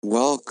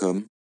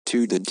Welcome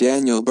to the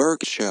Daniel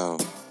Bourke Show.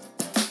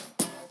 I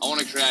want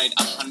to create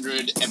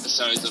 100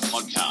 episodes of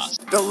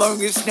podcast. The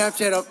longest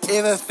Snapchat I've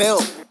ever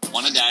filmed.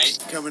 One a day.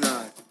 Coming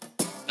on.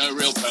 No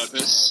real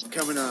purpose.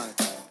 Coming on.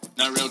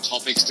 No real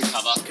topics to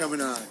cover. Coming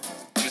on.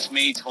 Just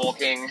me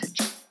talking.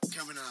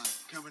 Coming on.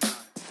 Coming on.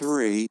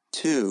 3,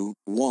 2,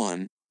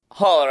 1.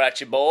 Holler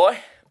at you, boy.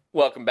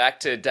 Welcome back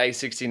to day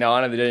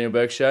 69 of the Daniel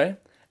Bourke Show.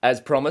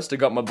 As promised, I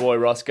got my boy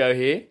Roscoe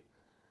here.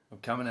 I'm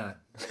coming on.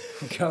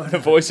 The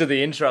voice of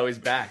the intro is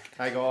back.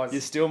 Hey guys,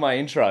 You're still my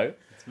intro.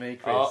 it's me,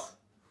 Chris.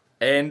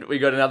 And we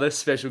got another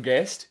special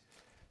guest,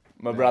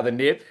 my brother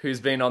Nip, who's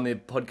been on the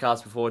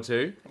podcast before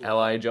too. How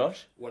are you,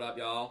 Josh? What up,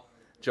 y'all?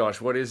 Josh,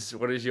 what is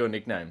your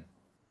nickname?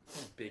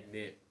 Big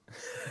Nip.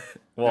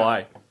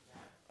 Why?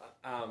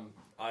 I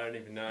don't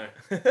even know.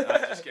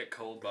 I just get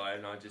called by it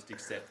and I just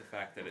accept the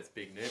fact that it's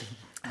Big Nip.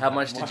 How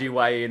much did you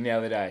weigh in the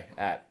other day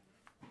at?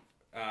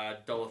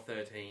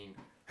 $1.13.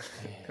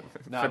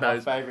 No, for my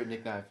those- favourite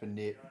nickname for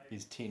Nip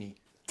is Tinny.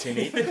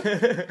 Tinny?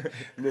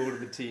 Lord of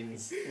the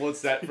Tins.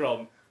 What's that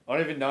from? I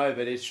don't even know,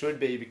 but it should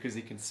be because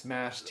he can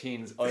smash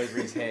tins over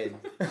his head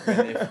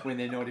when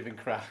they're not even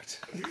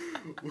cracked.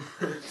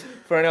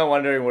 For anyone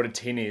wondering what a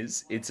tin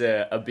is, it's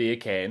a beer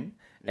can.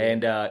 Yeah.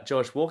 And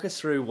Josh, walk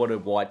us through what a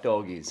white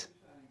dog is.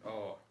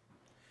 Oh.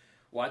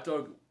 White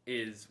dog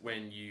is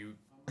when you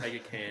take a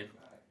can,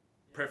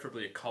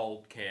 preferably a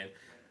cold can,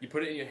 you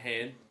put it in your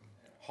hand,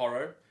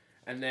 horror,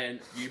 and then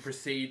you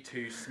proceed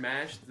to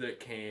smash the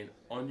can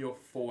on your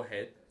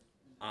forehead.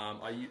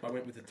 I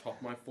went with the top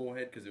of my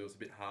forehead because it was a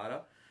bit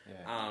harder.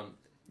 Yeah.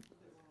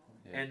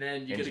 And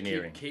then you got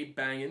to keep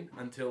banging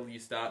until you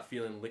start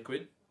feeling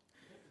liquid.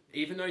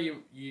 Even though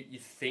you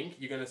think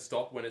you're going to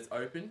stop when it's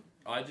open,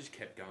 I just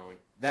kept going.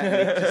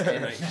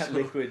 That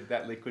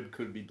liquid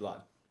could be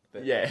blood.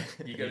 But Yeah.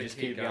 You got to just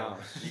keep going.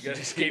 You got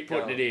to Just keep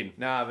putting it in.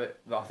 Nah, but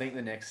I think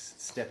the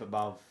next step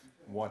above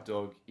white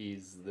dog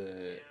is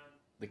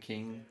the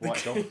king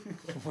white dog,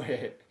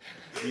 where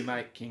you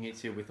make king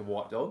hits you with a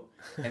white dog,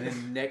 and then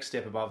the next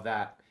step above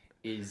that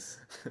is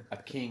a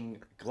king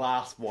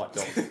glass white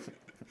dog,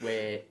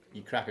 where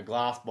you crack a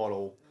glass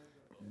bottle,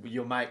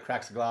 your mate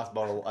cracks a glass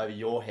bottle over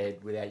your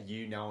head without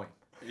you knowing.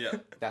 Yeah.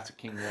 That's a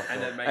king white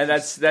dog. And, And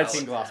that's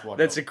king glass white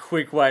that's dog. a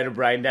quick way to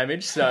brain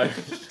damage. So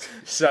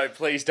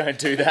please don't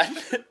do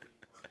that.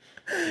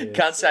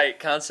 Can't say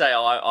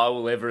I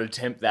will ever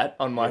attempt that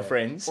on my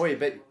friends. Oh yeah,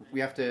 but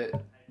we have to.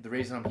 The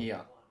reason I'm here.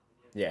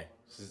 Yeah,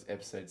 This is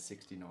episode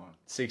 69.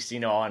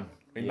 69.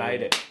 We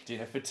made it.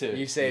 Dinner for two.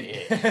 You said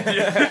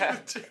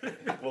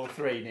Well,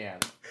 3 now.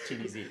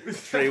 Tinny's it.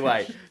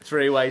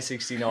 three-way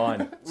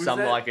 69.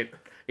 Something that- like it.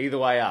 Either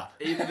way up.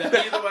 Either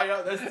way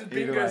up. That's the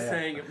bingo way up.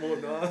 saying it more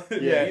than I.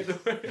 Yeah. Either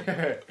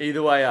way.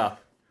 Either way up.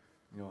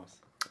 Nice.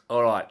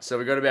 All right, so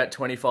we've got about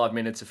 25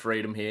 minutes of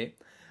freedom here,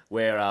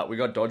 where we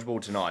got dodgeball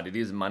tonight. It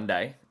is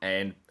Monday,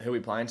 and who are we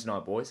playing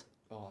tonight, boys?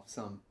 Oh,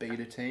 some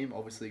beta team.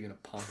 Obviously going to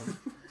pump them.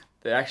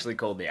 They're actually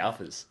called the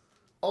Alphas.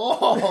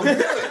 Oh,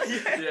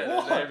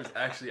 Yeah, the name is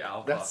actually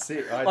Alpha. that's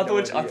sick. I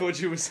thought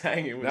you were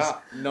saying it was. Nah,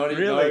 not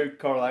even Really? no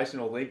correlation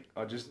or link.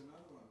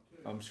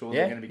 I'm sure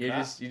they're Yeah, going to be you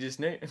crap. just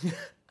knew.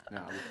 Nah,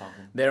 we'll pump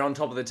them. They're on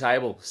top of the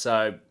table,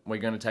 so we're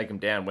going to take them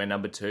down. We're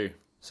number 2,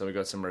 so we've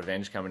got some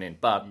revenge coming in.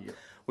 But Yep.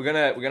 we're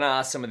gonna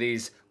ask some of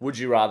these would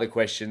you rather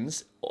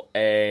questions,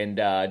 and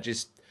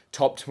just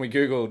topped. We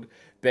googled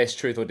best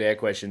truth or dare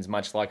questions,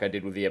 much like I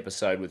did with the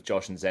episode with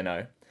Josh and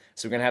Zeno.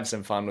 So we're gonna have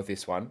some fun with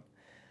this one.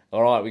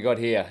 All right, we got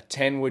here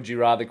 10 would you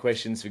rather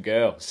questions for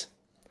girls.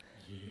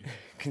 Yeah.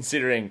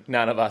 Considering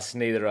neither of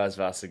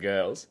us are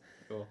girls.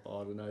 Oh, I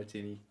don't know,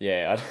 Tinny.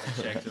 Yeah.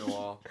 Checked in a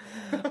while.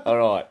 All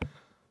right.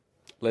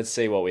 Let's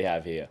see what we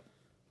have here.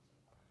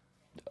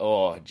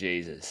 Oh,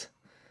 Jesus.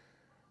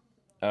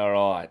 All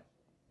right.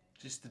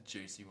 Just the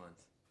juicy ones.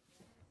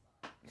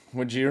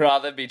 Would you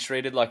rather be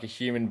treated like a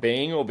human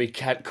being or be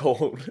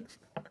catcalled?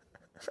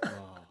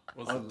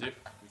 What's the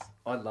difference?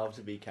 I'd love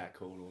to be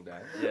catcalled all day.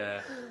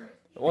 Yeah.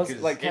 What's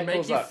Because like It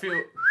makes catcalls you like?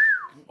 feel...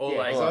 Or Yeah,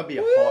 like... 'cause I'd be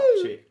a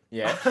hot chick.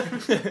 Yeah.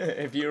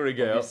 If you were a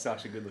girl, You're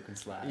such a good-looking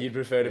slag. you'd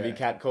prefer to be Yeah.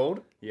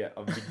 catcalled. Yeah,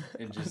 I'd be,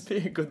 and just Be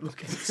a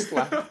good-looking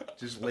slap.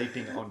 just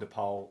leaping onto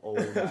pole all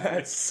day.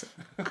 That's.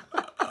 It's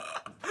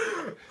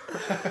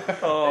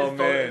Oh probably-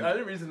 man. The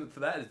only reason for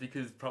that is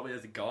because probably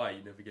as a guy,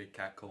 you never get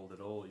catcalled at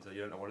all. So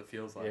you don't know what it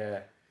feels like. Yeah.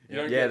 You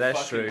don't Yeah, get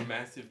that's fucking true.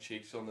 massive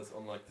chicks on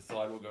like the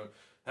sidewalk going,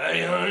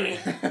 "Hey, honey,"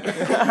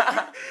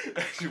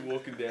 as you're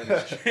walking down the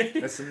street.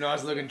 There's some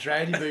nice-looking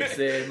tradie boots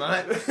there,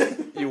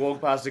 mate. You walk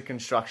past a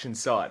construction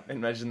site.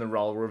 Imagine the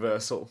role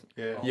reversal.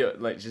 Yeah. You're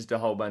like just a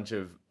whole bunch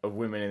of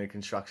women in a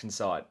construction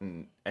site,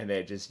 and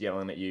they're just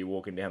yelling at you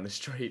walking down the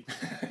street,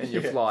 and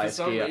you fly For a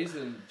some skier.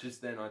 reason,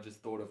 just then I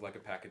just thought of like a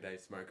pack-a-day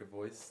smoker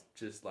voice,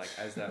 just like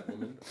as that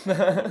woman. I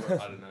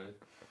don't know.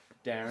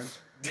 Darren.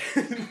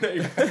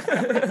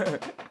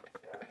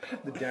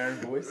 The Darren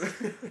voice.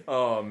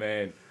 Oh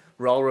man,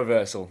 role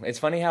reversal. It's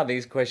funny how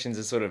these questions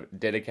are sort of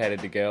dedicated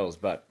to girls,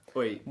 but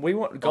Wait,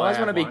 guys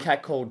have want to be one.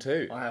 catcalled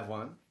too. I have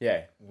one.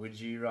 Yeah. Would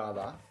you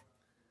rather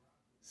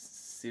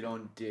sit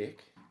on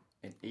dick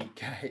and eat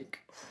cake,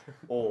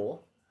 or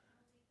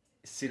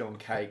sit on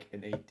cake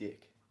and eat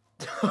dick?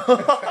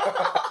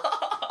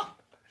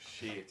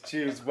 Shit.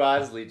 Choose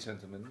wisely,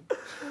 gentlemen.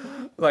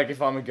 Like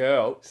if I'm a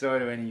girl. So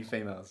do any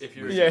females. If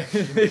you're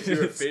If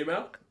a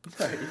female,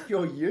 No, if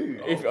you're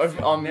you. If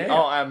I'm,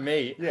 I'm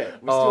me. Yeah,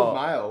 we're still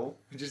male.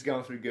 We're just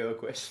going through girl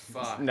questions.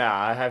 fuck. Nah,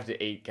 I have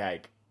to eat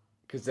cake.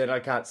 Because then I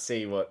can't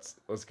see what's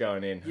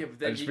going in. Yeah, but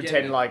then I just you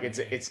pretend get- like it's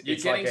You're it's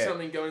getting like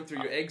something going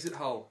through your exit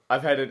hole.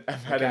 I've had enough.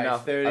 I've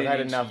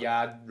had enough.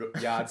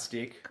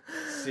 Yardstick,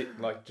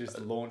 just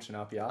launching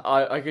up, yeah.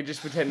 I could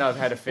just pretend I've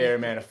had a fair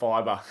amount of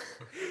fibre.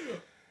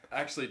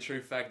 Actually, true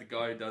fact, the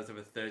guy who does have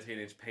a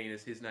 13-inch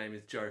penis, his name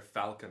is Joe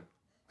Falcon.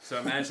 So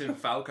imagine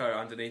Falco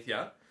underneath you,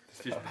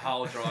 just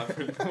power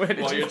driving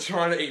while you're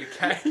trying to eat a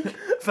cake.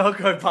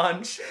 Falco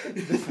Punch.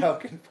 The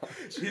Falcon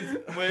Punch.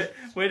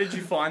 Where did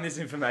you find this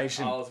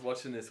information? I was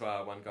watching this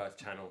one guy's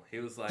channel. He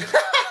was like,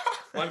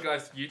 one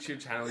guy's YouTube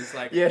channel. He's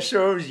like, Yeah,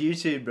 sure, it was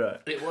YouTube, bro.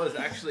 it was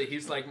actually.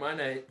 He's like, my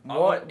name.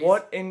 What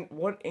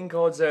in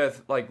God's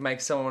earth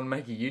makes someone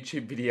make a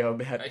YouTube video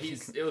about?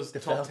 It was the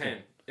top Falcon. 10.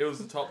 It was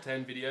the top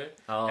 10 video,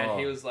 and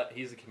he was like,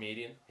 he's a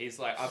comedian. He's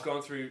like, I've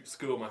gone through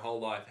school my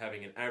whole life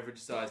having an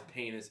average-sized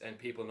penis and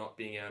people not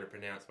being able to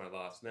pronounce my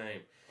last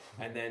name.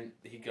 And then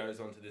he goes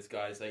on to this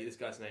guy. He's like, this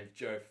guy's name's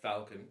Joe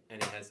Falcon,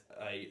 and he has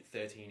a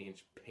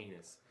 13-inch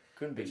penis.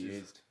 Couldn't be Which is-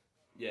 used.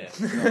 Yeah.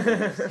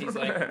 He's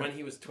like, when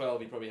he was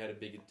 12, he probably had a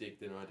bigger dick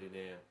than I do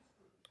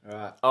now.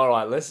 Alright. All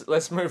right,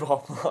 let's move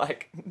off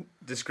like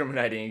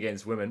discriminating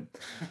against women.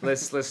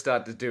 Let's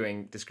start to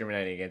doing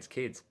discriminating against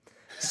kids.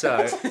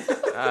 So,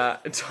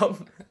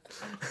 Tom,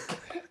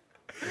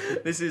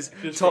 this is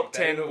top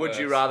 10 would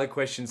you rather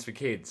questions for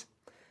kids.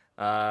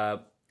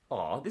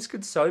 This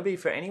could so be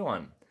for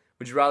anyone.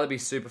 Would you rather be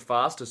super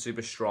fast or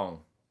super strong?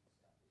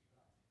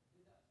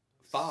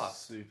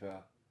 Fast. Super.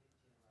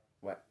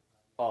 Wait.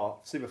 Oh,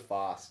 super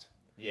fast.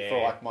 Yeah.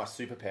 For like my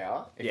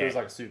superpower. It Yeah. feels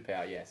like a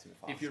superpower, yeah, super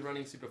fast. If you're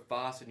running super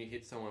fast and you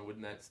hit someone,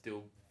 wouldn't that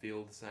still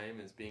feel the same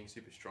as being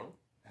super strong?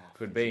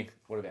 Could be.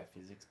 What about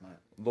physics, mate?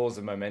 Laws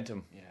of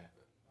momentum. Yeah.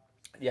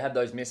 You have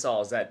those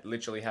missiles that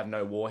literally have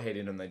no warhead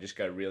in them. They just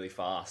go really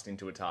fast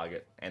into a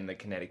target, and the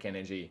kinetic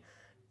energy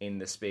in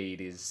the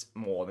speed is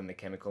more than the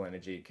chemical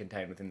energy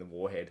contained within the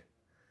warhead.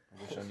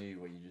 I wish I knew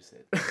what you just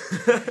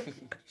said.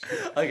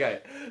 Okay,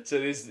 so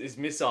this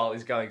missile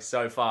is going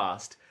so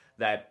fast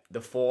that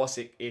the force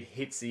it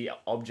hits the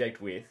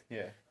object with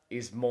Yeah.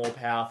 is more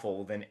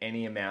powerful than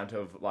any amount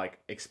of like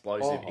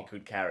explosive Oh. it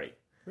could carry.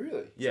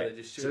 Really? Yeah, they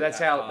just shoot so it that's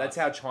that how fast. that's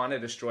how China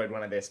destroyed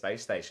one of their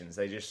space stations.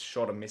 They just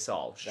shot a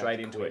missile straight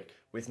into quick. it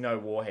with no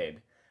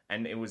warhead,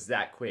 and it was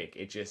that quick.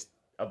 It just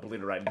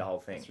obliterated the whole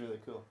thing. That's really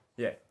cool.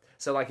 Yeah.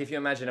 So like if you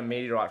imagine a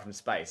meteorite from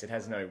space, it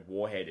has no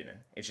warhead in it.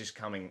 It's just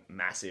coming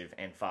massive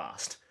and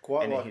fast,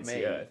 Quite and like it hits me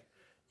the earth.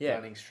 Yeah.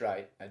 running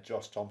straight at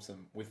Josh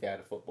Thompson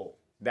without a football.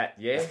 That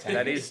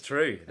is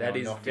true. That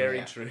is knock him very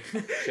out. true.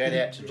 Shout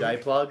out to J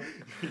Plug.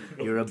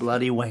 You're a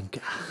bloody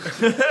wanker.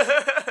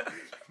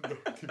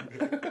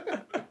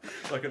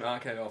 Like an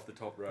arcade off the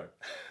top rope.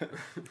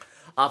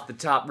 Off the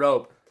top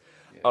rope.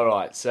 All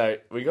right, so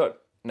we got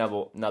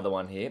another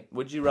one here.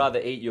 Would you rather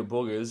eat your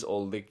boogers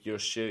or lick your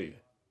shoe?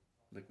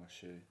 Lick my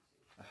shoe.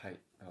 I hate.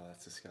 Oh,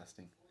 that's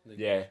disgusting.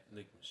 Yeah.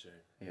 Lick my shoe.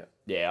 Yeah.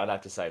 Yeah, I'd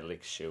have to say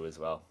lick shoe as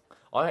well.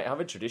 I have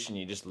a tradition.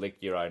 You just lick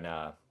your own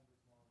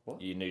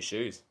What? your new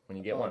shoes when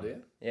you get Oh, one. do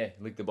you? Yeah,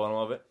 lick the bottom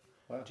of it.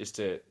 Wow. Just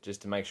to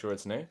make sure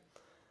it's new.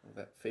 All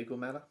that fecal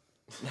matter.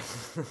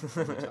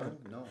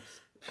 Nice.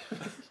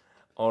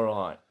 All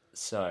right.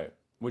 So,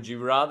 would you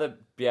rather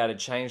be able to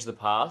change the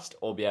past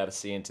or be able to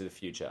see into the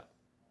future?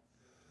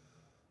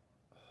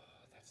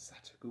 That's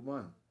such a good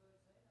one.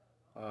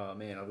 Oh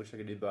man, I wish I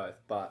could do both,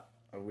 but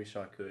I wish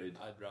I could.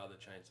 I'd rather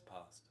change the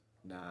past.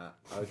 Nah,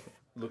 I'd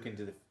look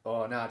into the.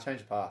 Oh no, change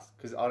the past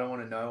because I don't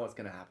want to know what's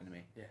going to happen to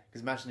me. Yeah.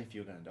 Because imagine if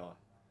you're going to die.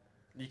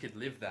 You could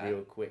live that.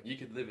 Real quick. You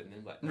could live it and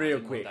then like, Real I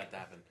didn't quick. want that to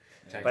happen.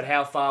 Change But it.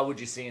 how far would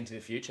you see into the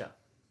future?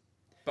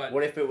 But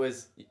What if it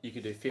was you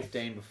could do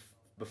 15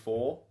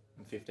 before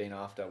and 15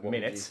 after? What would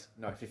Minutes?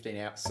 you- No, 15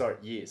 hours. Sorry,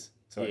 years.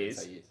 Sorry, I didn't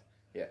Years. say years.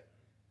 Yeah.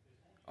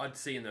 I'd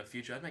see in the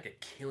future, I'd make a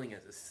killing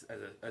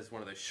as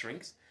one of those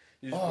shrinks.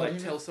 You just Oh, like you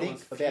tell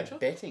someone's think about future.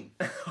 betting.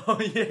 Oh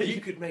yeah,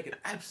 You could make an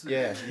absolute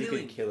Yeah, you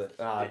killing. could kill it.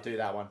 Do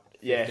that one.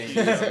 Yeah.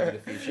 15 years into the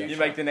future. You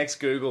make the next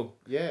Google.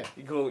 Yeah,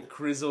 You call it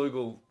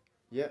Crizzoogle.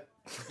 yeah.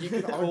 You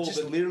could I call would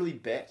just the, literally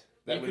bet.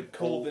 you could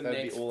call the that'd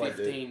be next all I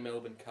do. 15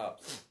 Melbourne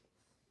Cups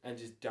and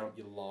just dump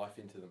your life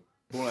into them.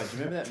 Well, do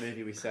you remember that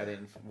movie we sat in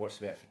and watched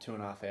about for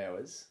 2.5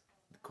 hours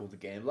called The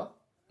Gambler?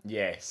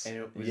 Yes. And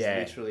it was yeah.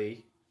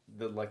 literally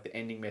the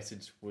ending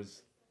message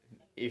was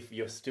if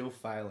you're still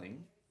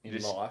failing in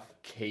Just life,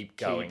 keep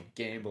going. keep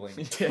gambling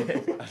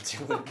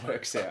until it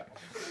works out.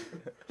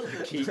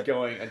 Keep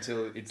going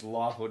until it's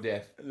life or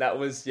death, That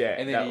was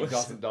and then that he was,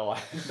 doesn't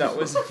die. that's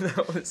If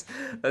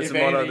the motto of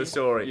the anything-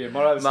 story. Yeah,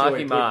 motto of the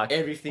Marky story. Mark. Put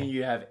everything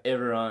you have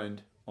ever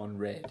owned on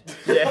red.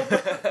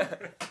 Yeah.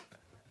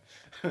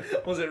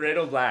 Was it red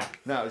or black?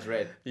 No, it was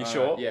red. You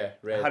sure? Yeah,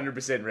 red.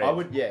 100% red. I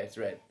would. Yeah, it's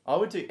red. I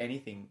would do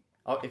anything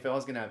If I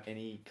was gonna have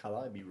any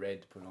color, it'd be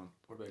red to put on.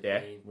 What about Yeah.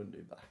 green? Wouldn't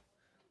do black.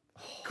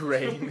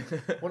 Green.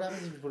 What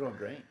happens if you put it on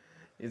green?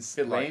 It's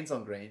If it like lands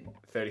on green,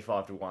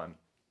 35 to 1.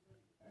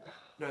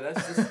 No,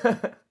 that's just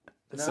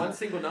No, one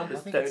single number is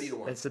I think 30 to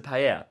 1. It's the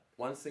payout.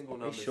 One single are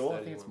number you sure? is I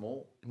 30 think it's to 1.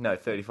 more. No,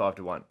 35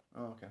 to 1.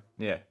 Oh, okay.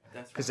 Yeah.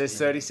 That's Because right. there's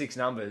 36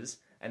 numbers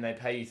and they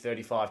pay you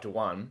 35 to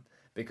 1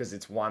 because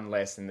it's one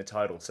less than the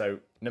total. So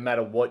no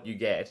matter what you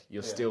get,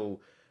 you're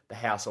still, the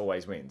house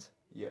always wins.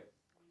 Yeah.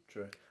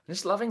 True. I'm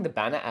just loving the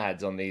banner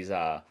ads on these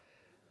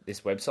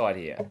this website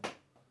here.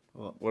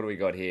 What do we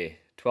got here?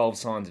 12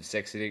 signs of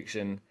sex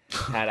addiction,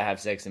 how to have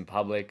sex in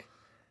public,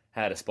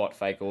 how to spot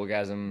fake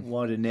orgasm,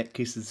 Why do neck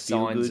kisses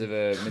feel signs good?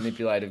 of a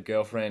manipulative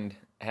girlfriend,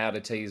 how to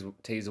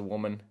tease a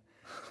woman.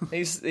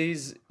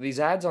 These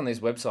ads on this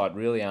website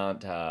really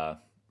aren't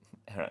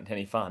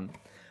any fun.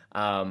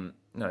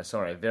 No,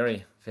 sorry,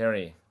 very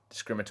very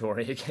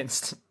discriminatory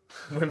against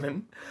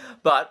women.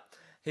 But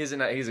here's a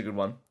good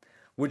one.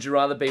 Would you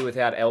rather be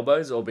without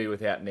elbows or be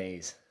without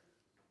knees?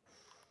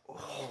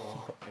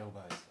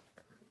 Elbows.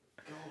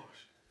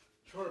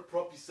 Trying to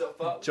prop yourself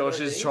up. Josh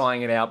is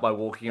trying it out by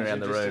walking around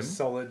the room. A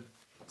solid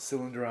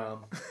cylinder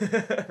arm.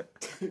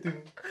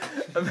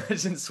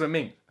 Imagine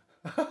swimming.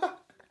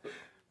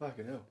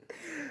 Fucking hell.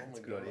 Oh my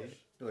Good idea. gosh.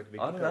 Feel like a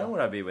big I don't know propeller.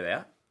 what I'd be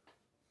without.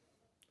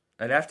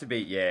 I'd have to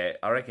be,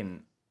 I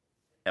reckon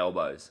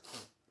elbows.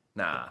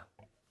 Nah.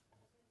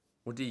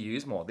 What do you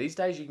use more? These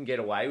days you can get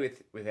away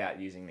without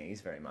using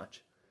knees very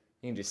much.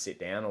 You can just sit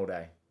down all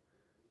day.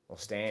 Or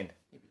stand.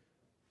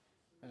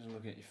 Imagine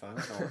looking at your phone.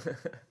 all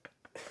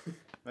night.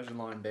 Imagine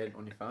lying in bed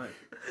on your phone.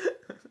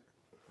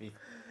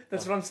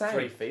 That's what I'm saying.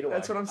 3 feet away.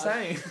 That's what I'm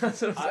saying.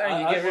 That's what I'm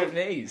saying. You I get rid of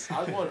want- knees.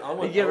 I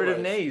want You get rid of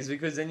elbows. knees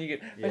because then you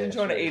get. Imagine Yeah,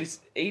 trying to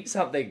eat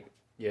something.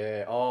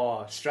 Yeah.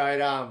 Oh,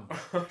 straight arm.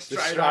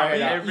 Straight arm, up.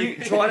 yeah. You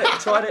try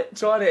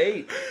to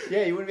eat.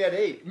 Yeah, you wouldn't be able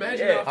to eat.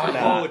 Imagine Yeah. after a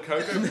Nah. bowl of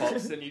Cocoa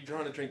Pops and you're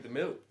trying to drink the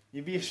milk.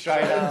 You'd be a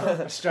straight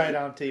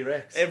arm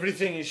T-Rex.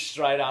 Everything is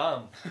straight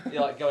arm. You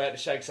like go out to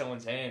shake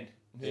someone's hand.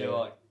 You're Yeah.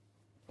 like,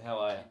 how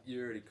are you?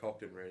 You're already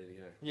cocked and ready to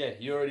go. Yeah,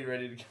 you're already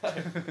ready to go.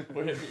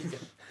 Wherever you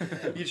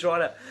go. You try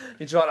to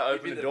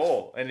open be the the-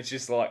 door and it's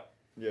just like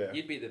Yeah.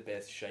 You'd be the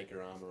best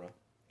shaker armourer.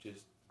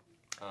 Just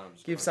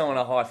arms. give someone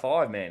a high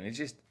five, man. It's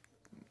just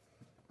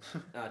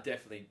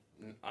Definitely.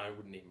 I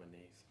wouldn't need my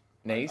knees.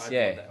 knees. I'd want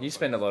Yeah, the you elbows.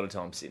 spend a lot of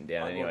time sitting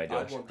down anyway, I'd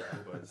Josh. want the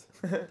elbows.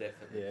 Definitely.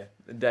 Yeah.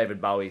 David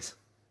Bowie's.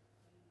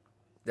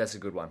 That's a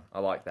good one. I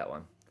like that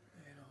one.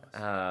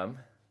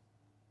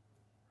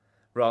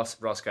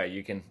 Roscoe,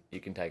 you can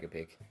take a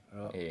pick.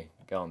 Right. Here,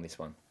 go on this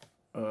one.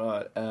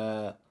 All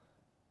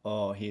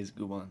right. Here's a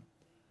good one.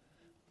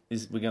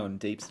 We're going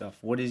deep stuff.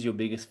 What is your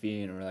biggest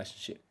fear in a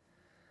relationship?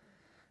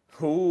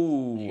 You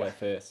Ooh, go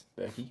first,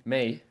 Berkey.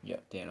 me.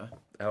 Yep, Dano.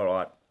 All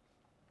right.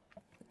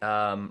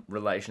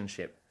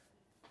 Relationship.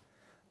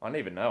 I don't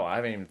even know. I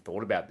haven't even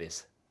thought about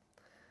this.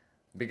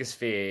 Biggest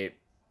fear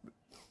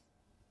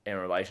in a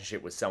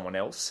relationship with someone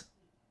else.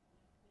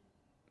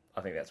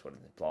 I think that's what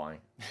it's implying.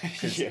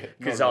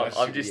 Because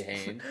I'm just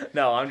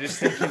no, I'm just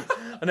thinking.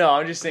 No,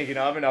 I'm just thinking.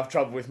 I have enough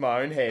trouble with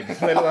my own head,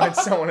 let alone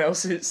someone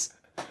else's.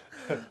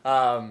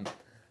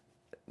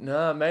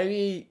 No,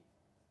 maybe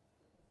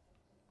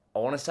I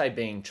want to say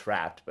being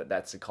trapped, but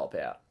that's a cop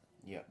out.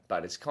 Yeah.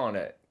 But it's kind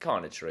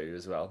of true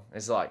as well.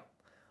 It's like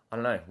I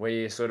don't know, where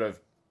you sort of.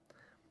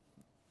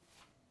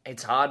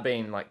 It's hard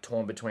being like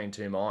torn between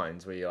two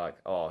minds, where you're like,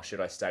 oh,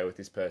 should I stay with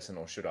this person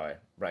or should I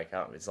break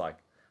up? It's like.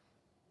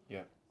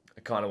 Yeah.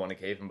 I kind of want to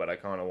keep them, but I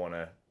kind of want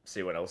to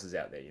see what else is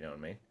out there. You know what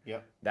I mean?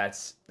 Yep.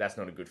 That's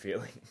not a good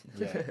feeling.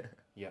 Yeah.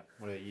 Yeah.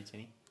 What about you,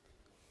 Tinny?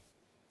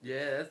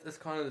 Yeah, that's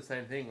kind of the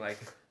same thing. Like,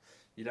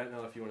 you don't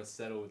know if you want to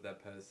settle with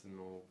that person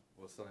or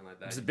something like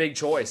that. It's a big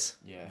choice.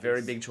 Yeah.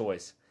 Very big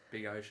choice.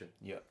 Big ocean.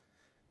 Yep.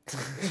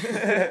 Lot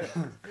of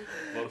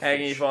How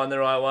can you fish. find the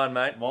right one,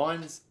 mate?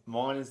 Mine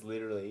is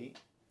literally,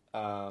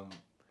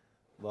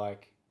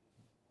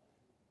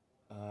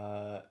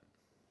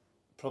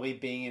 probably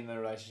being in a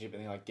relationship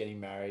and then like getting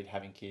married,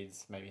 having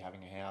kids, maybe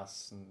having a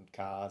house and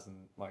cars and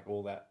like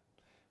all that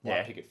white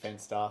Yeah. picket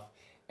fence stuff,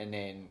 and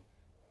then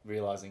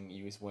realizing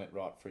you just weren't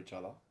right for each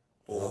other.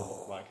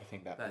 Or like I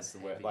think that was That's the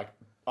word. heavy. Like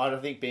I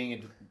don't think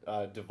being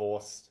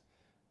divorced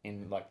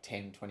in like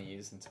 10, 20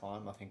 years in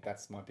time. I think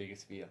that's my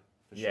biggest fear.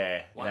 For sure.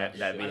 Yeah, that'd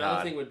be Another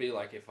hard. thing would be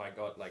like if I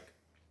got like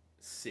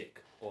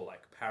sick or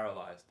like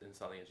paralyzed and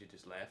suddenly as you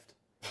just left,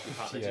 your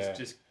partner Yeah.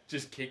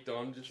 just kicked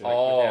on, just like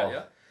Oh. without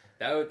you.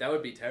 That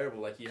would be terrible.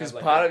 Like you Because have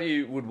like part a- of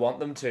you would want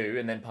them to,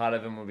 and then part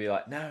of them would be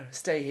like, no,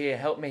 stay here,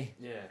 help me.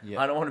 yeah.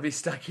 Yeah. I don't want to be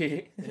stuck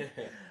here.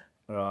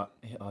 All right.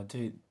 Yeah, oh,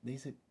 dude,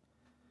 these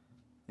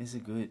are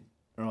good.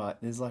 All right,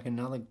 there's like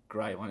another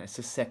great one. It's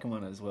the second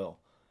one as well.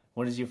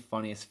 What is your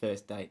funniest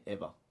first date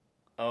ever?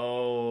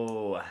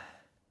 Oh,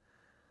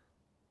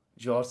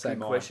 Josh, say good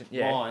mine. question.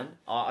 Yeah. Mine.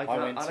 I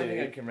went don't think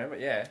I to- can remember.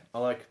 Yeah. I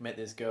like met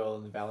this girl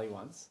in the valley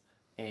once,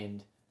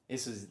 and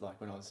this was like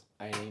when I was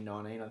 18,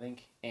 19, I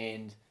think,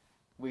 and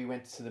we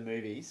went to the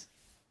movies.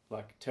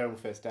 Like terrible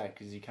first date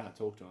because you can't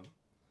talk to them.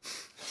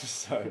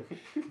 So,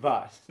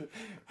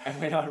 and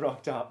when I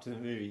rocked up to the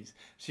movies,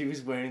 she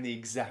was wearing the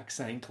exact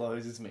same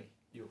clothes as me.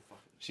 You're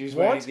fucking. She was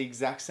What? wearing the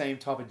exact same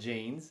type of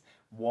jeans,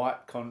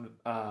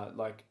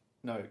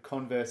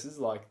 Converses,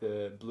 like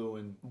the blue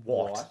and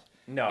What? white.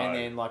 No. And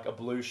then like a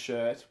blue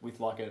shirt with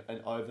like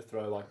an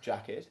overthrow like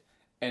jacket,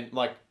 and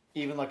like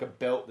even like a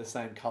belt the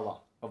same color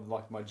of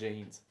like my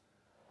jeans.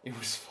 It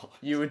was fun.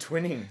 You were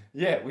twinning.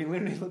 Yeah, we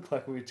literally looked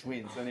like we were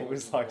twins, and it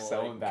was like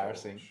so my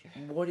embarrassing.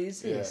 What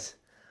is this?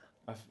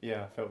 I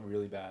felt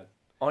really bad.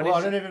 Honestly-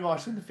 Well, I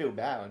shouldn't feel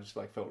bad. I just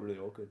like felt really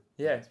awkward.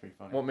 Yeah. It's pretty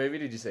funny. What movie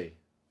did you see?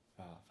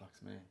 Oh,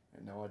 fucks me. I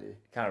had no idea.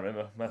 Can't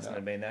remember. Mustn't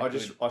have been that.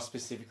 I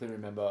specifically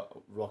remember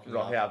rocking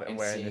Rock up up and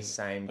wearing the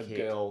seeing same a kit.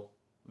 girl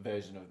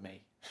version of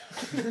me.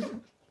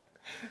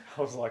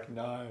 I was like,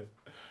 no.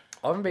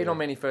 I haven't been on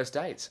many first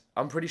dates.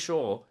 I'm pretty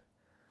sure.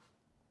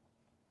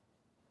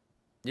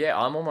 Yeah,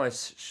 I'm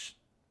almost.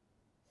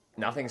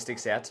 Nothing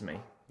sticks out to me.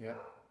 Yeah.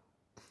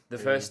 The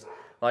first,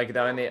 like, I've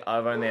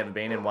only ever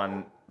been in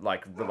one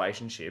like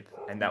relationship,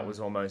 and that was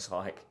almost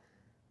like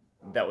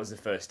that was the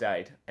first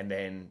date, and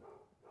then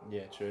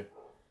Yeah, true.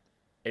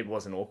 it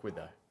wasn't awkward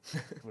though.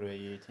 What about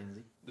you,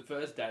 Tinsy? The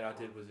first date I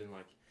did was in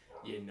like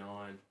year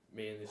 9.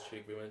 Me and this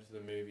chick, we went to the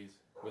movies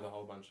with a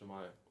whole bunch of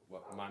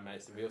my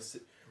mates, and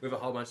with a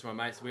whole bunch of my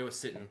mates. We were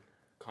sitting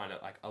kind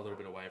of like a little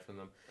bit away from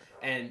them,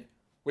 and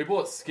we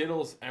bought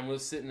Skittles, and we were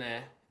sitting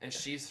there, and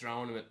she's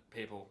throwing them at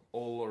people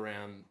all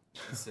around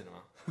the cinema.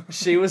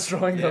 She was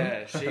throwing them.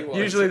 Yeah, she was.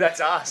 Usually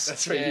that's us.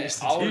 That's what you used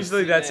to I was Usually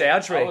sitting that's there-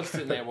 our trick. I was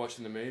sitting there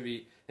watching the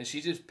movie, and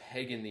she's just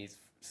pegging these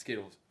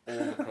Skittles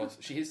all across.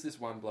 She hits this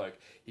one bloke.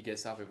 He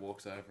gets up, he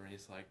walks over, and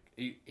he's like,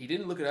 he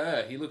didn't look at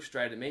her. He looked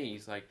straight at me.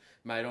 He's like,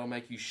 mate, I'll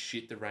make you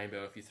shit the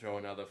rainbow if you throw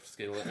another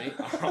Skittle at me.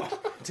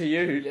 To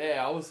you.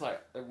 Yeah, I was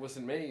like, it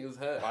wasn't me, it was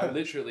her. I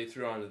literally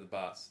threw her under the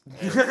bus.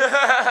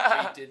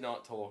 And we did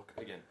not talk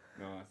again.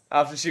 Nice.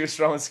 After she was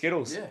throwing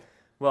Skittles. Yeah.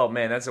 Well,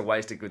 man, that's a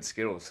waste of good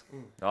Skittles.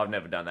 I've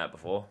never done that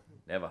before.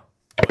 Never.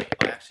 I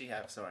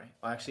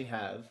actually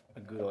have a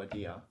good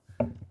idea.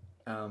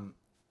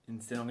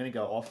 Instead, I'm going to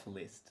go off the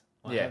list.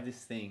 I Yeah. have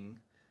this thing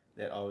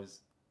that I was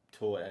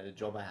taught at a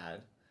job I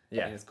had.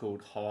 Yeah. And it's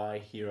called High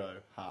Hero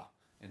Ha.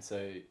 And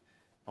so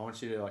I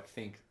want you to like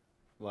think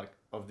like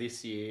of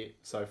this year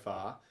so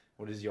far.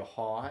 What is your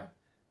high,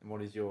 and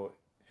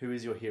who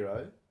is your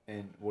hero,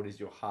 and what is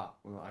your ha?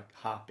 Like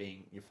ha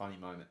being your funny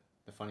moment,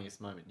 the funniest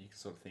moment you can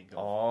sort of think of.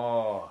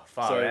 Oh,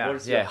 far So out. what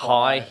is your Yeah,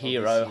 high of this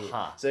hero year?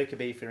 ha. So it could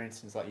be, for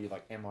instance, like you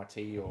like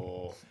MIT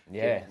or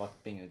Yeah.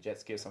 like being in a jet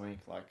ski or something.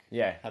 Like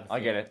Yeah, have a I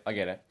thing.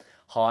 get it.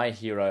 High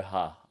hero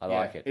ha. I Yeah,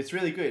 like it. It's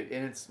really good,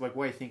 and it's like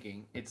way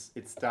thinking. It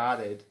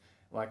started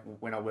like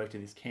when I worked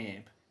at this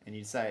camp, and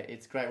you'd say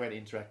it's a great way to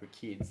interact with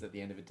kids at the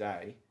end of the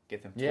day,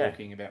 get them Yeah.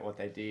 talking about what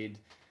they did,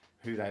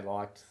 who they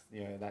liked,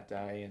 that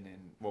day, and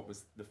then what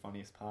was the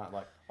funniest part.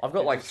 Like I've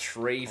got it like just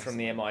 3 from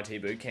the constantly- MIT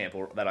boot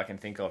camp that I can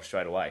think of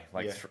straight away.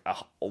 Like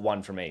Yeah.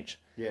 one from each.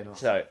 Yeah, nice.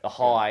 So the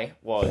high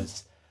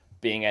was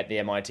being at the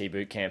MIT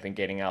boot camp and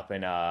getting up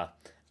and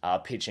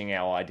pitching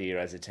our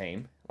idea as a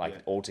team, like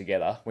Yeah. all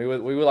together. We were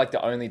like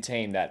the only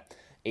team that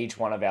each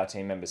one of our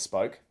team members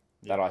spoke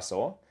that I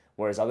saw.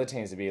 Whereas other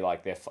teams would be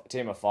like their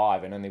team of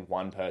 5 and only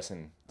one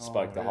person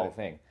spoke the really? whole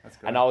thing. That's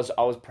great. And I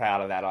was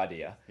proud of that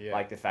idea, Yeah.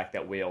 like the fact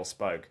that we all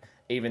spoke.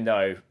 Even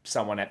though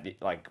someone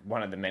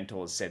one of the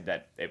mentors said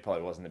that it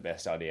probably wasn't the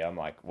best idea, I'm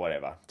like,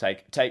 whatever.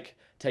 Take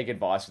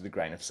advice with a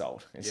grain of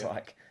salt. It's Yeah.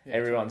 like Yeah,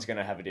 everyone's going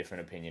to have a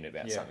different opinion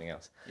about Yeah. something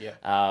else. Yeah.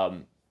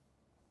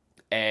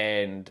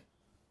 And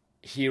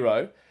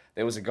hero,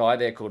 there was a guy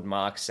there called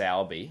Mark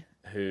Sowerby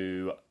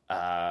who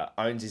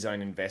owns his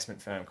own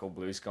investment firm called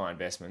Blue Sky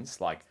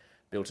Investments. Like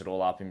built it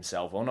all up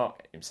himself, or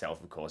not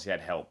himself, of course. He had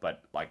help,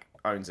 but like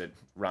owns it,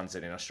 runs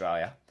it in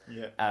Australia.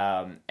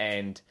 Yeah.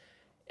 And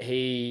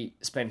he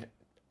spent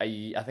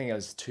I think it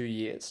was 2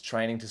 years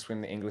training to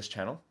swim the English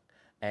Channel,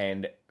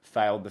 and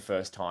failed the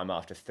first time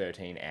after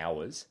 13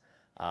 hours.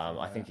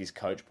 I think his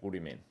coach pulled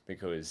him in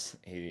because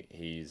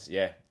he's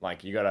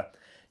like you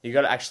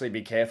gotta actually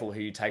be careful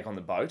who you take on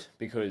the boat,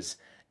 because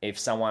if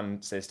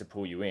someone says to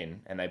pull you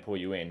in and they pull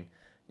you in,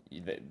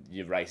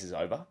 your race is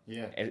over.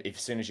 Yeah. As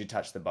soon as you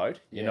touch the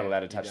boat, you're Yeah, not allowed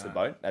to you touch the don't.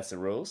 boat. That's the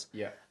rules.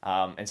 Yeah.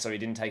 And so he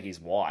didn't take his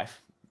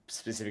wife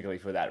specifically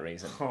for that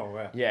reason. Oh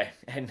wow. Yeah,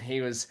 and he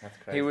was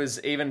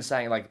crazy. even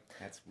saying like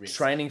That's risk.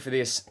 training for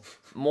this.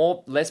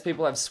 Less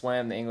people have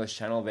swam the English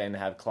Channel than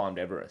have climbed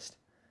Everest.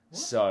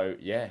 So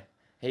yeah,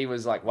 he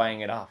was like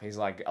weighing it up. He's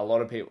like a lot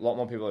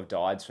more people have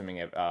died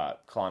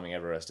climbing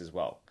Everest as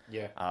well.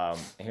 Yeah.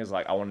 He was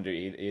like, I want to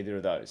do either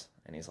of those,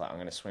 and he's like, I'm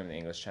going to swim the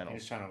English Channel.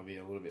 English Channel will be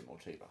a little bit more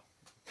cheaper.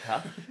 Huh?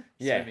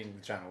 Yeah, Swimming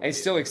the channel will it's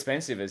be still a little-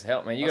 expensive as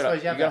hell, man. You I got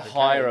suppose you have to to have a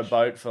hire a cage.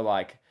 boat for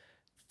like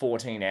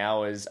 14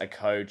 hours, a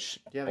coach.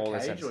 Do you have all a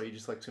this cage, stuff. or you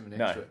just like swimming next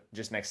No, to it?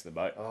 just next to the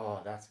boat.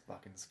 Oh, that's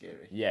fucking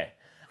scary. Yeah,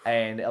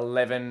 and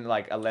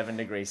 11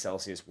 degrees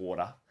Celsius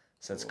water,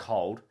 so it's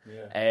cold.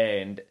 Yeah.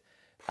 And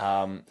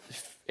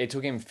it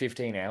took him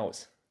 15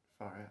 hours,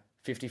 Far out.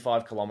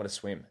 55 kilometre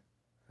swim.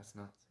 That's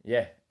nuts.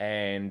 Yeah,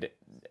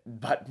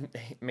 but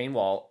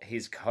meanwhile,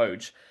 his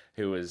coach,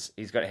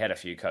 had a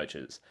few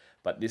coaches,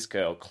 but this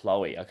girl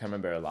Chloe, I can't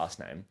remember her last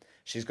name.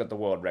 She's got the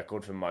world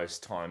record for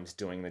most times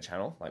doing the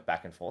channel, like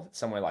back and forth. It's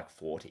somewhere like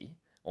 40,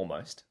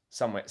 almost,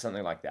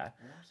 something like that.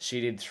 What? She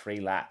did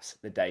 3 laps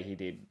the day he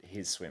did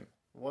his swim.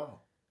 Wow.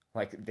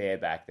 Like they're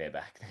back.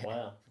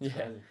 Wow. Yeah.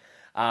 Crazy.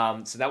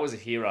 So that was a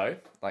hero.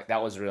 Like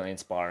that was really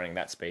inspiring,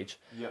 that speech.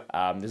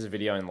 Yeah. There's a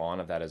video in line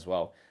of that as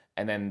well.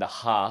 And then the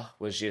ha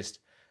was just,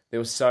 there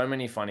were so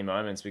many funny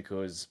moments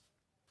because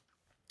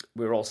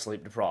we were all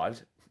sleep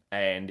deprived.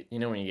 And you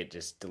know when you get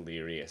just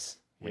delirious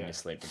when you're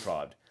sleep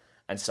deprived.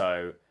 And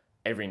so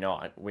every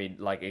night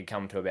it'd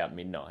come to about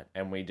midnight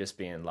and we'd just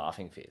be in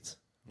laughing fits.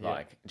 Yeah.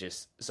 Like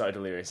just so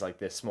delirious. Like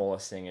the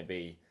smallest thing would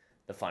be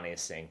the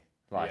funniest thing.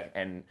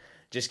 And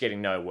just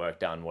getting no work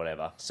done,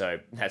 whatever. So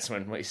that's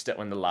when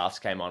when the laughs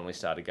came on, we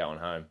started going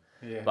home.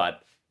 Yeah.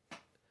 But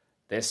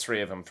there's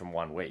 3 of them from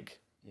 1 week.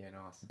 Yeah,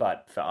 nice.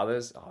 But for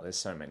others, there's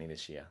so many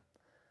this year.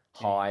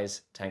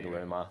 Highs,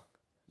 Tangalooma,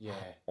 Yeah.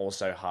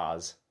 also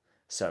ha's.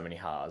 So many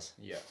ha's.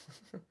 Yeah.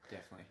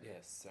 Definitely.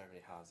 Yes, so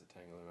many hearts at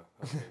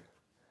Tangalooma.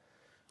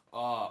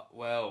 Oh,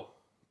 well.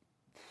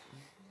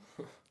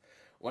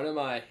 One of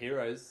my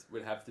heroes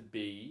would have to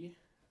be...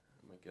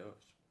 Oh my gosh.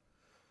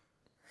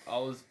 I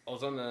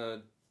was on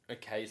a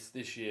case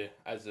this year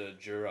as a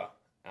juror.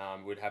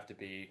 Heroes would have to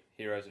be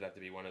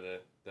one of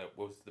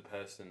the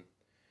person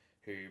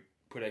who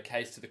put her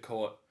case to the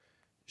court.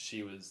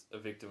 She was a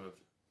victim of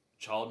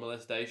child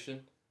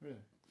molestation. Really?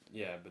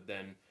 Yeah, but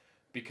then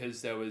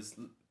because it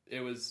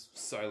was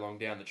so long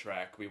down the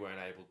track, we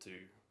weren't able to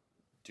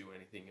do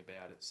anything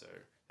about it. So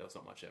there was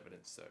not much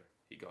evidence. So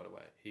he got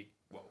away.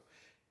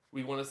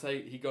 We want to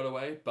say he got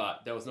away,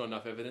 but there was not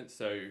enough evidence.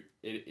 So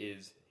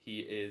he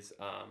is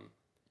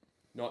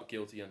not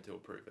guilty until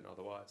proven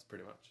otherwise.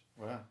 Pretty much.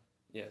 Wow.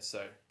 Yeah.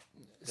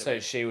 So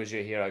she was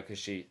your hero because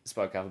she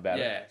spoke up about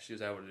it. Yeah, she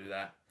was able to do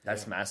that.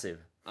 That's massive.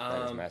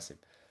 That is massive.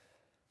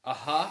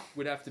 Aha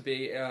would have to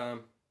be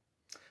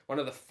one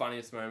of the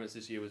funniest moments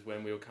this year was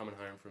when we were coming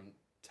home from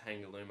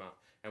Tangalooma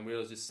and we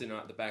were just sitting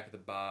at the back of the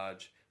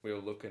barge. We were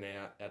looking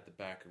out at the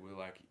back and we were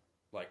like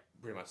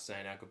pretty much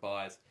saying our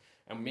goodbyes.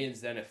 And me and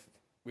Zenith,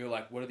 we were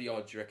like, what are the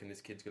odds you reckon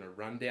this kid's going to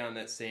run down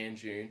that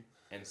sand dune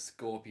and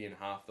scorpion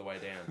half the way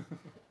down?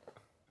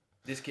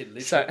 This kid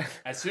literally,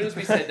 as soon as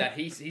we said that,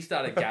 he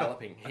started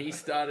galloping. He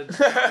started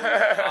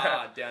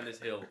hard down this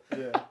hill.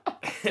 Yeah.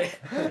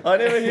 I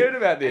never heard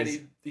about this.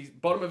 And the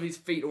bottom of his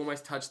feet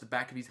almost touched the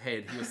back of his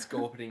head. He was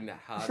scorpioning that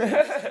hard.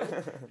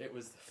 It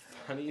was the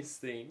funniest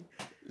thing.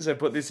 So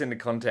put this into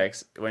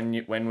context.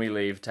 When we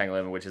leave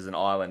Tangalooma, which is an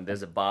island,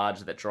 there's a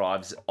barge that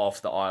drives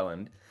off the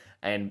island.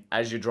 And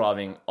as you're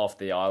driving off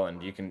the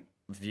island, you can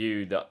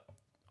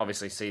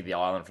obviously see the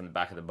island from the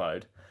back of the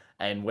boat.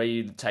 And where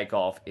you take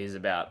off is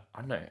about, I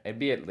don't know, it'd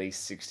be at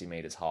least 60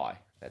 metres high,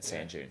 that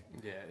sand dune.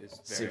 Yeah, it's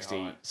very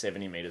 60, high.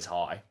 70 metres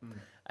high.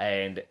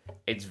 And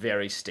it's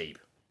very steep.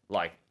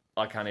 Like,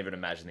 I can't even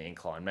imagine the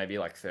incline. Maybe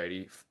like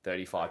 30,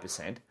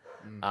 35%.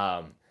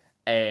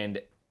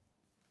 And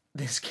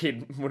this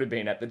kid would have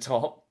been at the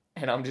top.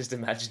 And I'm just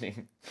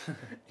imagining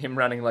him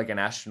running like an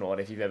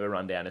astronaut. If you've ever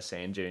run down a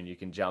sand dune, you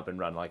can jump and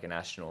run like an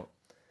astronaut.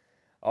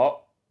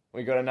 Oh,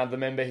 we got another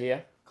member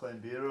here. Clean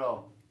beer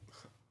roll.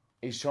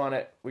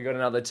 We got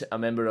a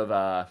member of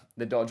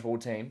the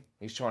dodgeball team.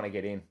 He's trying to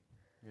get in.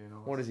 Yeah,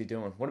 nice. What is he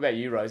doing? What about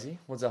you, Rosie?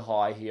 What's a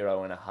high,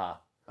 hero, and a ha?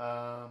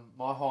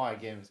 My high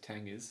again was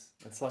Tangas.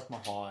 It's like my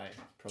high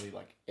probably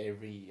like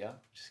every year,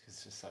 just because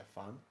it's just so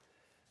fun.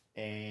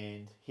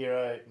 And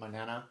hero, my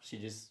nana, she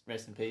just,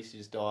 rest in peace, she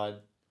just died,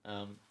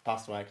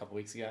 passed away a couple of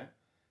weeks ago,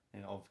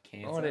 and of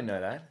cancer. Oh, I didn't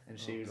know that. And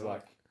she was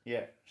like,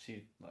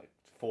 she like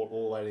fought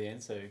all the way to the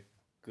end, so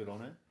good on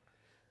her.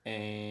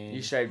 And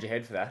You shaved your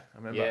head for that, I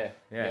remember.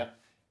 Yeah.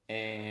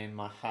 And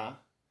my ha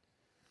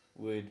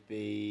would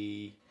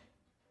be,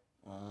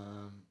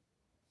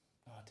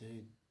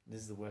 dude, this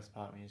is the worst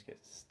part when you just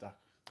get stuck.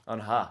 On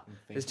ha.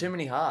 There's too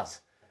many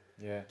ha's.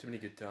 Yeah. Too many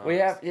good times.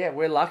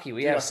 We're lucky.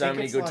 We Dude, I have so think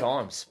many it's good like-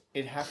 times.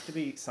 It'd have to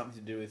be something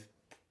to do with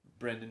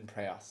Brendan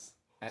Prowse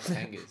at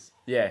Tangas.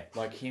 Yeah.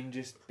 Like him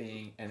just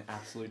being an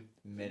absolute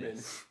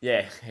menace.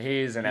 Yeah, he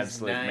is an His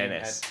absolute name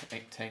menace.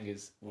 At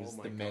Tangas was Oh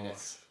my the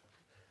menace.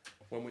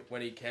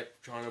 When he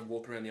kept trying to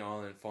walk around the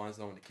island and find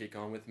someone to kick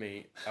on with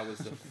me, that was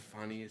the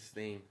funniest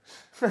thing.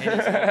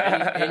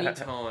 Any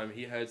time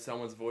he heard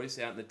someone's voice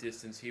out in the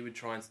distance, he would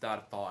try and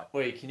start a fight.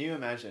 Wait, can you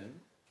imagine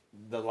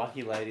the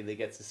lucky lady that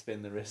gets to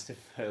spend the rest of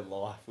her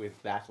life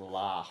with that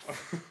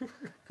laugh?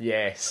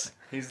 Yes.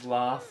 His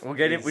laugh. We'll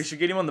get him. We should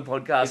get him on the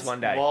podcast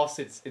one day. Whilst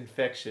it's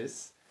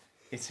infectious,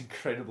 it's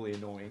incredibly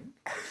annoying.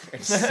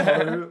 It's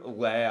so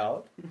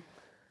loud.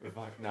 But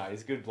like, no,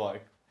 he's a good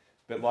bloke.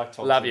 But like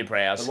Thompson, Love you,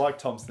 Prowse. But like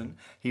Thompson,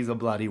 he's a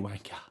bloody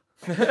wanker.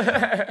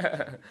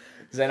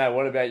 Zeno,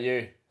 what about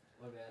you?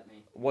 What about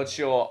me? What's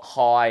your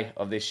high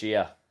of this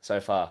year so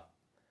far?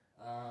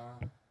 I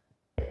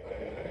don't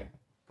know.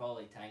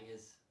 Probably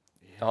Tangas.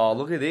 Oh,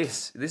 look at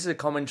this. This is a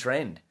common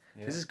trend.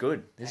 Yeah. This is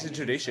good. This is Tangas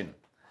tradition.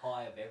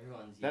 high of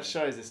everyone's. That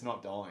shows it's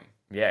not dying.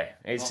 Yeah,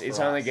 it's Not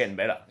for only us. getting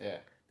better. Yeah.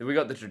 We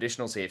got the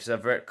traditionals here. So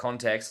for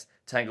context,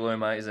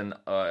 Tangalooma is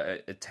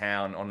a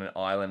town on an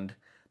island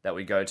that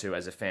we go to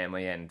as a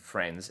family and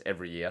friends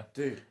every year.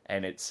 Dude.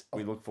 And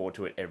we look forward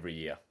to it every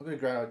year. I've got a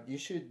great idea. You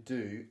should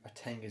do a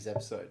Tangas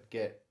episode.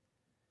 Get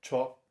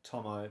Trot,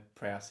 Tomo,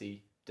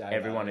 Prousey, Dave,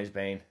 Everyone has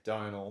been.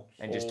 Donal,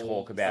 And just all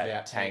talk about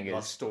Tangas. Tangas.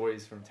 Like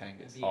stories from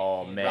Tangas.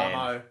 Oh,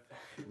 man.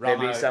 Ramo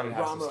There'd be some- would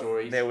have some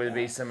stories. There would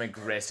be some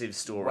aggressive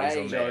stories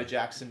on Joe there.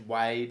 Jackson,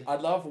 Wade,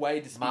 I'd love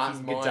Wade to speak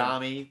Martin his mind.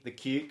 Gadami, the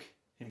Cuke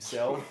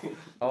himself.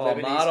 Oh,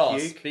 Lebanese Mardos.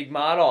 Cuke. Big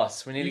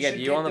Mardos. We need to get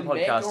should you on the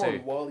mech podcast on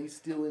too. while he's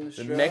still in The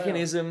Australia.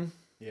 mechanism,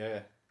 Yeah.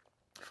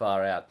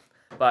 far out.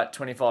 But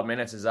 25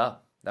 minutes is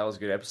up. That was a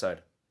good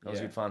episode. That was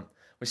Yeah. good fun.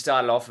 We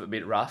started off a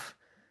bit rough.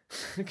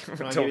 We're Can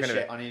talking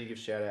about... I need to give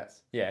shout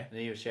outs. Yeah. I need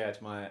to give a shout out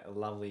to my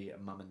lovely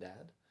mum and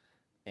dad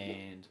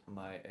and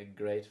my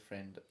great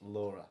friend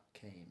Laura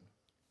Keane.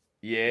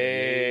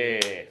 Yeah.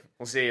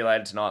 We'll see you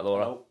later tonight,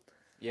 Laura. Oh,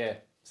 yeah.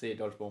 See you,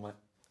 dodgeball, mate.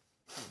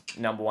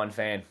 Number one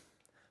fan.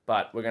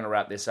 But we're going to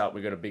wrap this up.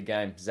 We've got a big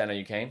game. Zeno,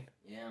 you keen?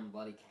 Yeah, I'm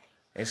bloody.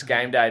 It's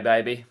game day,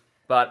 baby.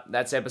 But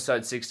that's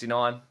episode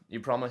 69. You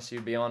promised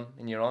you'd be on,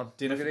 and you're on.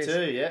 Dinner Look for at this.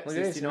 two, yeah. Look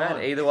at this, 69.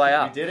 man. Either way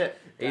up. We did it.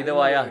 Either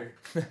way up.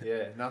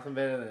 Yeah, nothing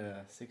better than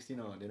a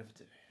 69 dinner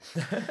for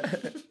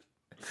two.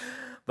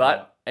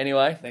 But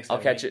anyway, Thanks for I'll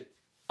having catch it.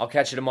 I'll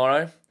catch you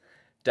tomorrow.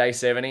 Day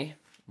 70.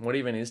 What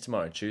even is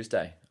tomorrow?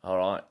 Tuesday. All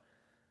right.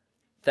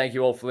 Thank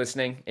you all for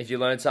listening. If you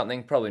learned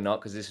something, probably not,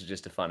 because this was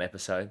just a fun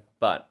episode.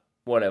 But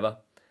whatever.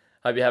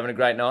 Hope you're having a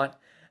great night,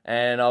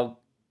 and I'll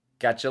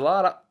catch you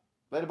later.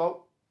 Later,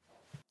 Bolt.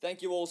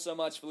 Thank you all so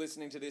much for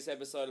listening to this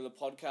episode of the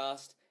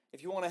podcast.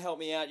 If you want to help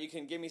me out, you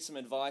can give me some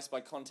advice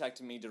by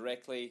contacting me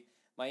directly.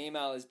 My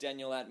email is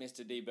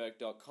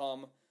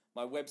daniel@mrdeburke.com.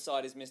 My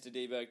website is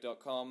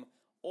mrdeburke.com.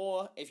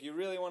 Or if you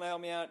really want to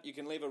help me out, you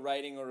can leave a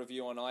rating or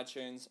review on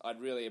iTunes. I'd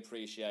really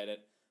appreciate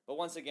it. But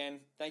once again,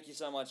 thank you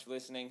so much for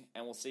listening,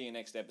 and we'll see you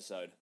next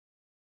episode.